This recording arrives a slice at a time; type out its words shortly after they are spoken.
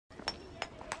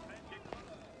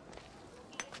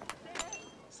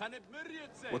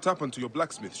What happened to your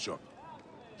blacksmith shop?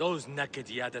 Those naked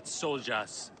yadded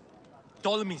soldiers.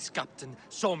 Ptolemy's captain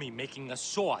saw me making a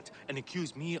sword and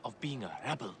accused me of being a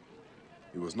rebel.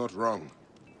 He was not wrong.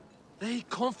 They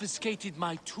confiscated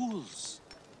my tools.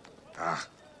 Ah,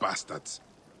 bastards.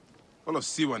 All of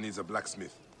Siwa needs a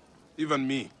blacksmith. Even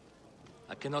me.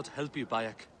 I cannot help you,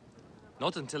 Bayek.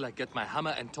 Not until I get my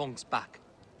hammer and tongs back.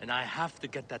 And I have to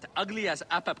get that ugly-ass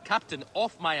Apap captain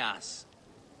off my ass.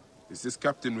 Is this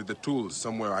captain with the tools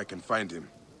somewhere I can find him?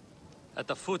 At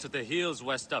the foot of the hills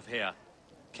west of here.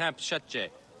 Camp Shetje.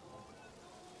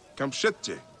 Camp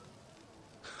Shetje?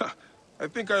 I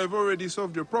think I have already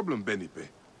solved your problem, Benipe.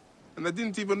 And I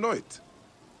didn't even know it.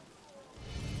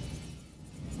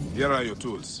 Here are your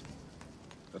tools.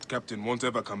 That captain won't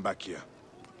ever come back here.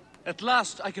 At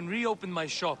last, I can reopen my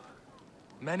shop.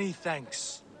 Many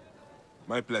thanks.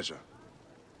 My pleasure.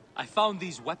 I found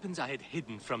these weapons I had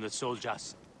hidden from the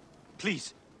soldiers.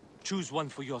 Please, choose one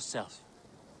for yourself.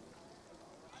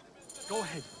 Go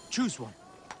ahead, choose one.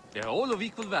 They're all of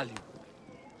equal value.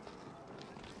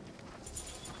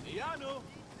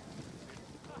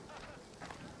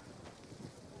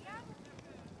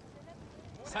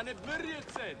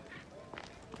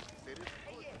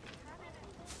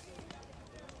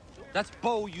 That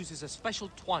bow uses a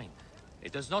special twine.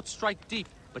 It does not strike deep,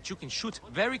 but you can shoot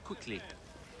very quickly.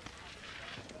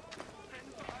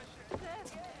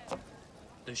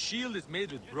 The shield is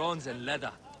made with bronze and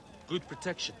leather. Good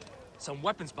protection. Some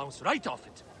weapons bounce right off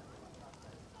it.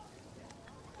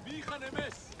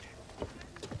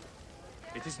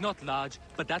 It is not large,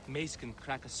 but that mace can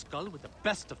crack a skull with the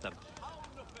best of them.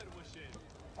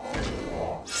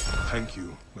 Thank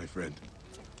you, my friend.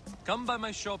 Come by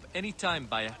my shop anytime,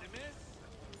 Baya.